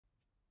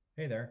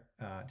Hey there.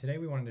 Today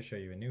we wanted to show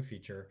you a new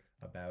feature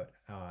about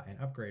an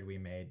upgrade we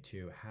made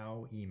to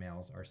how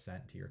emails are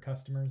sent to your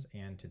customers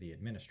and to the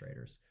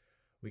administrators.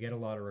 We get a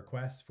lot of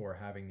requests for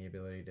having the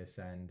ability to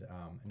send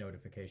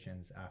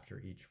notifications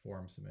after each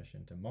form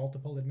submission to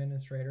multiple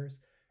administrators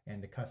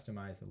and to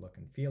customize the look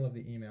and feel of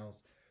the emails.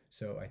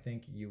 So I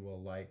think you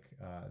will like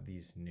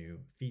these new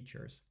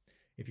features.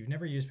 If you've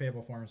never used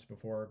Payable Forms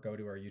before, go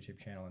to our YouTube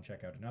channel and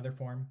check out another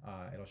form.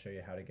 It'll show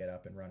you how to get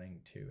up and running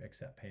to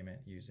accept payment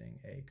using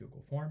a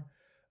Google form.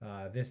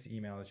 This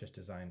email is just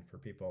designed for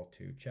people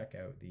to check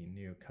out the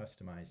new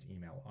customized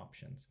email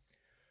options.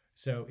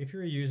 So if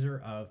you're a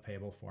user of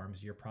Payable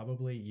Forms, you're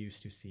probably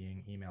used to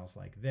seeing emails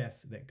like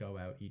this that go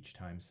out each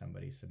time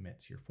somebody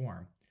submits your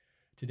form.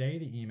 Today,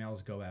 the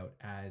emails go out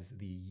as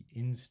the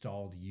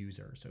installed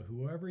user. So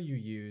whoever you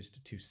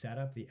used to set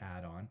up the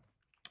add-on,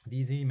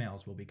 these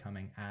emails will be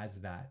coming as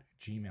that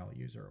Gmail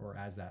user or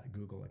as that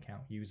Google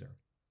account user.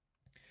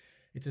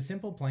 It's a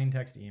simple plain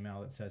text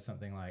email that says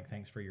something like,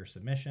 thanks for your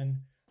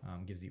submission,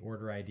 gives the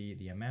order ID,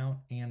 the amount,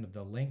 and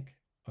the link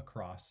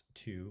across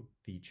to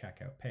the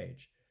checkout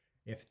page.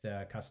 If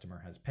the customer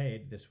has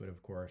paid, this would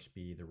of course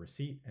be the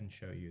receipt and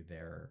show you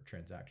their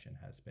transaction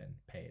has been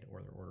paid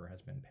or their order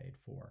has been paid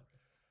for.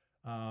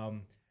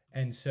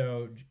 And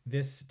so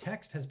this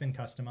text has been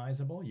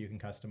customizable. You can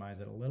customize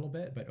it a little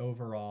bit, but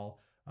overall,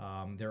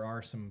 there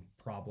are some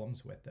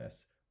problems with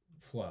this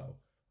flow.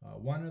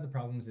 One of the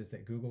problems is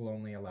that Google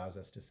only allows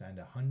us to send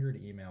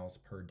 100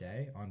 emails per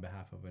day on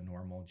behalf of a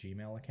normal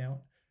Gmail account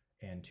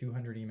and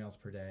 200 emails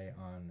per day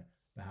on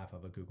behalf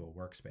of a Google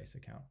Workspace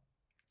account.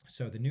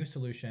 So the new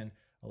solution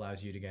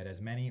allows you to get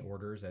as many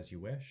orders as you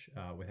wish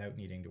without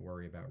needing to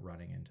worry about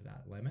running into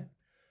that limit.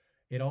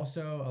 It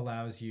also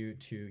allows you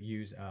to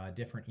use a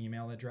different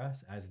email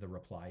address as the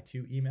reply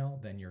to email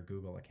than your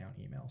Google account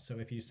email. So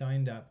if you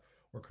signed up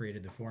or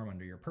created the form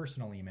under your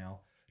personal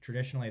email,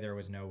 traditionally there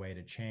was no way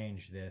to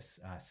change this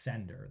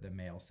sender, the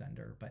mail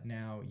sender, but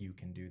now you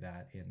can do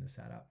that in the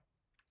setup.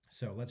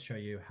 So let's show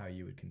you how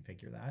you would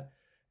configure that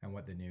and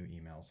what the new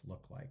emails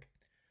look like.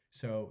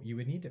 So you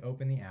would need to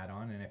open the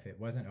add-on, and if it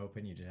wasn't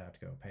open, you just have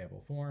to go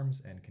Payable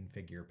Forms and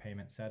configure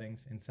payment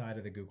settings inside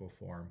of the Google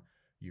form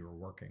you were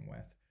working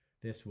with.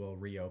 This will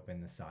reopen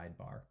the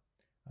sidebar.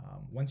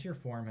 Once your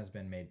form has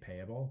been made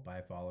payable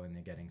by following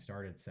the Getting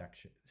Started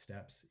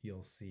steps,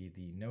 you'll see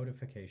the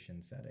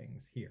notification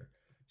settings here.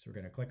 So we're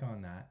going to click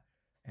on that,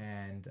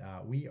 and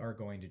we are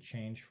going to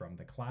change from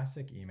the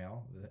classic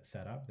email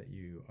setup that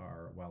you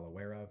are well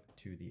aware of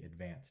to the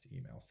advanced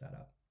email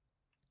setup.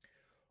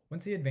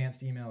 Once the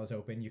advanced email is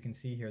open, you can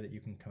see here that you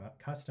can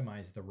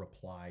customize the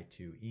reply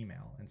to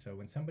email. And so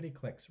when somebody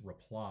clicks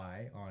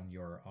reply on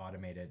your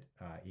automated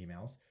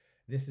emails,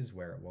 this is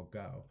where it will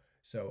go.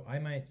 So I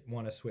might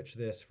want to switch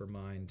this for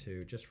mine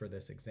to, just for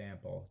this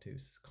example, to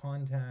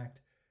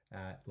contact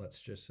at,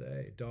 let's just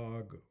say,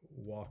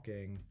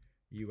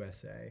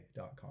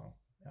 dogwalkingusa.com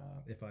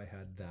if I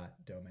had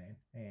that domain.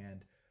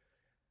 And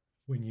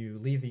when you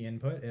leave the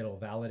input, it'll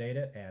validate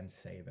it and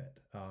save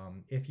it.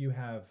 If you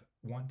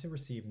want to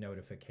receive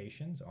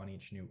notifications on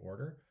each new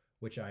order,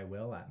 which I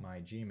will at my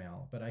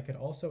Gmail, but I could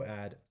also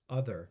add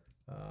other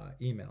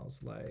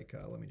emails like,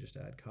 let me just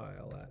add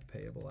Kyle at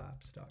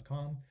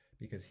payableapps.com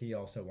because he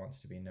also wants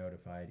to be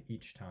notified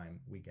each time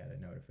we get a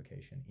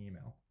notification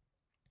email.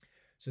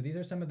 So these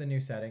are some of the new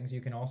settings. You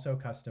can also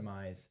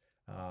customize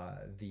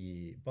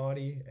the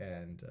body,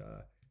 and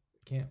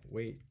can't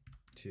wait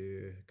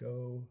to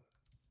go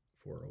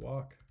for a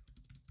walk.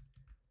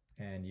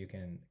 And you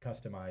can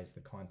customize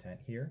the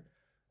content here.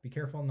 Be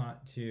careful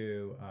not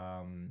to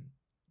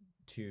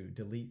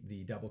delete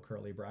the double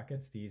curly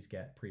brackets. These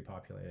get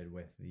pre-populated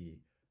with the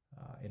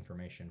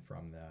information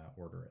from the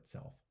order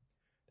itself.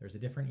 There's a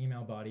different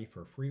email body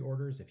for free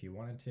orders if you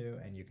wanted to,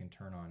 and you can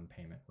turn on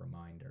payment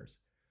reminders.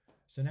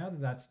 So now that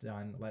that's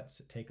done,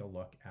 let's take a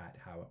look at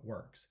how it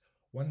works.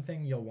 One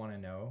thing you'll want to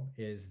know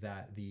is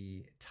that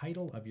the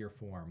title of your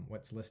form,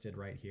 what's listed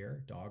right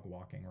here, dog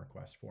walking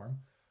request form,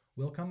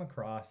 will come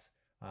across,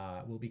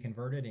 will be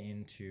converted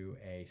into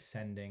a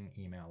sending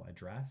email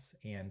address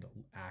and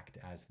act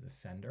as the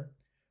sender.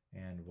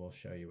 And we'll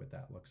show you what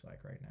that looks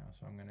like right now.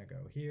 So I'm going to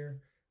go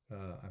here.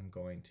 I'm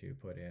going to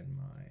put in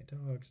my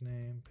dog's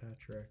name,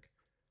 Patrick,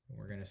 and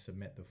we're going to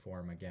submit the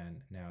form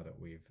again now that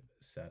we've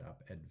set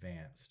up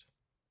advanced.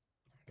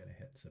 I'm going to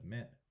hit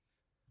submit.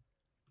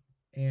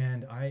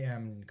 And I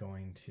am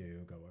going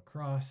to go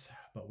across,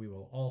 but we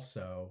will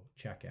also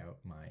check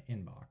out my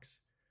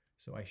inbox.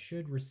 So I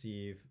should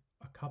receive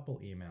a couple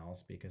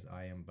emails because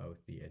I am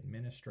both the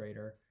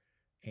administrator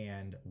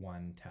and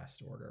one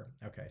test order.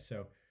 Okay,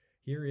 so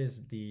here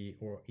is the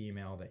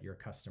email that your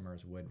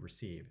customers would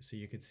receive. So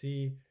you could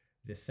see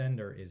the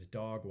sender is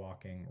dog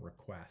walking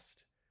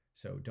request.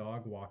 So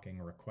dog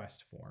walking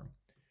request form.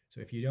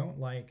 So if you don't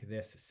like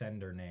this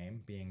sender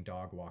name being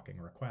dog walking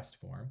request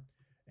form,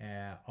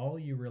 all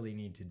you really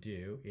need to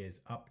do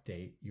is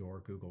update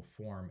your Google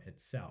form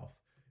itself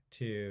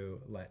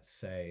to, let's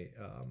say,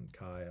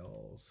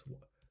 Kyle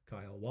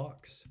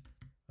walks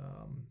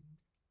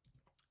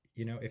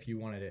if you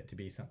wanted it to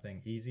be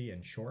something easy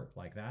and short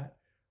like that,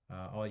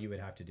 all you would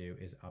have to do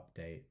is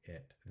update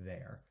it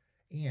there.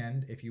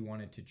 And if you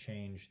wanted to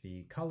change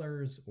the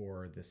colors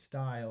or the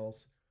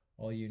styles,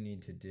 all you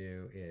need to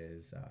do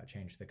is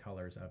change the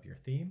colors of your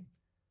theme.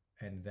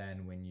 And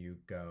then when you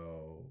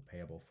go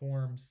Payable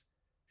Forms,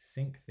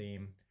 Sync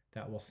Theme,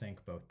 that will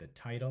sync both the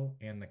title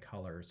and the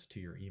colors to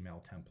your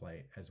email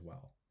template as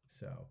well.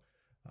 So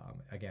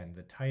again,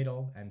 the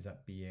title ends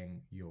up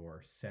being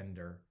your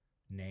sender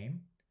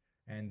name.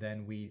 And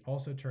then we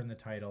also turn the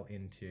title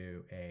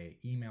into a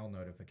email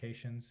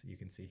notifications. You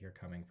can see here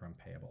coming from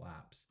Payable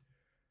Apps.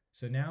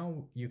 So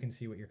now you can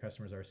see what your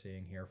customers are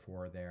seeing here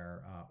for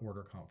their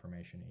order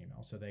confirmation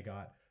email. So they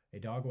got a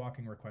dog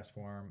walking request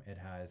form. It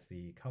has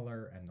the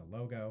color and the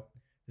logo.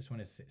 This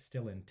one is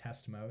still in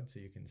test mode, so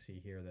you can see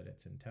here that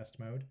it's in test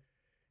mode.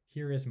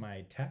 Here is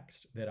my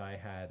text that I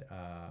had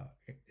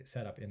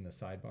set up in the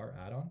sidebar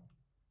add-on.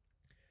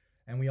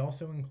 And we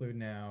also include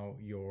now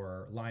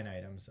your line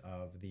items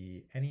of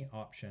any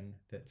option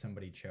that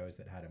somebody chose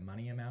that had a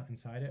money amount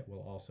inside it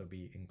will also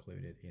be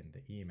included in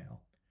the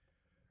email.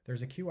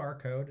 There's a QR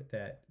code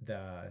that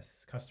the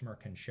customer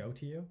can show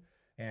to you.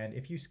 And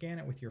if you scan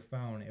it with your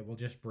phone, it will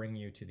just bring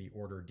you to the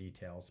order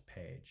details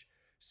page.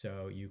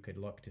 So you could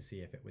look to see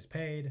if it was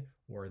paid,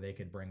 or they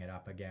could bring it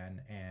up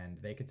again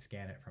and they could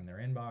scan it from their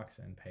inbox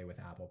and pay with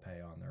Apple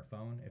Pay on their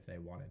phone if they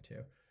wanted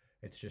to.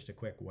 It's just a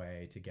quick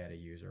way to get a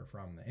user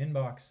from the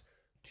inbox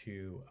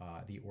to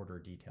the order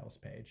details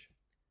page.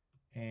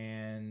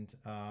 And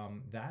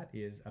that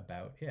is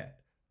about it.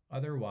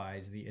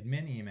 Otherwise, the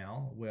admin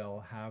email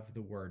will have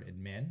the word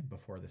admin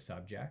before the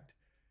subject,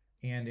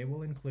 and it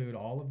will include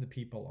all of the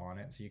people on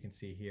it. So you can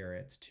see here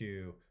it's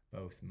to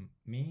both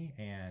me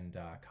and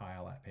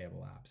Kyle at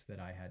Payable Apps that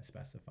I had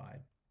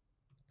specified.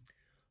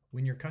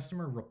 When your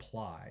customer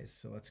replies,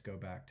 so let's go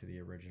back to the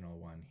original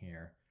one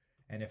here,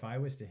 and if I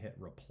was to hit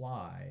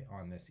reply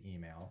on this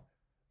email,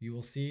 you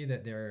will see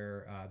that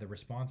the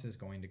response is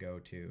going to go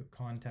to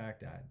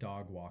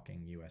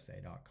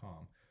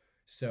contact@dogwalkingusa.com.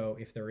 So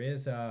if there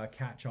is a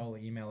catch-all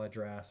email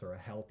address or a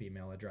help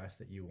email address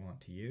that you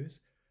want to use,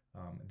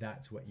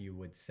 that's what you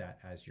would set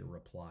as your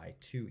reply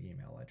to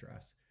email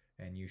address.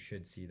 And you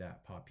should see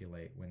that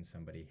populate when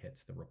somebody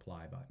hits the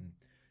reply button.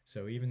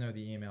 So even though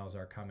the emails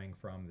are coming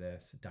from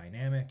this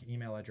dynamic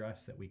email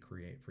address that we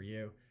create for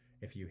you,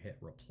 if you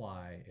hit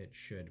reply, it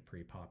should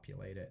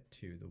pre-populate it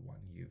to the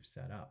one you've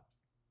set up.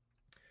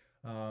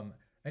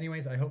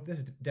 Anyways, I hope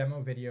this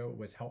demo video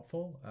was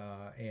helpful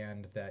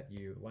and that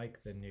you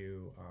like the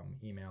new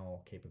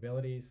email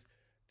capabilities.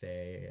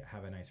 They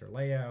have a nicer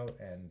layout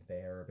and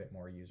they are a bit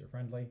more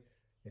user-friendly.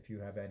 If you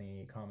have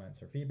any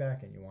comments or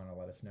feedback and you want to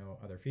let us know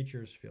other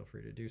features, feel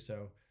free to do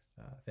so.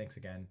 Thanks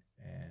again,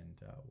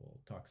 and we'll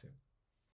talk soon.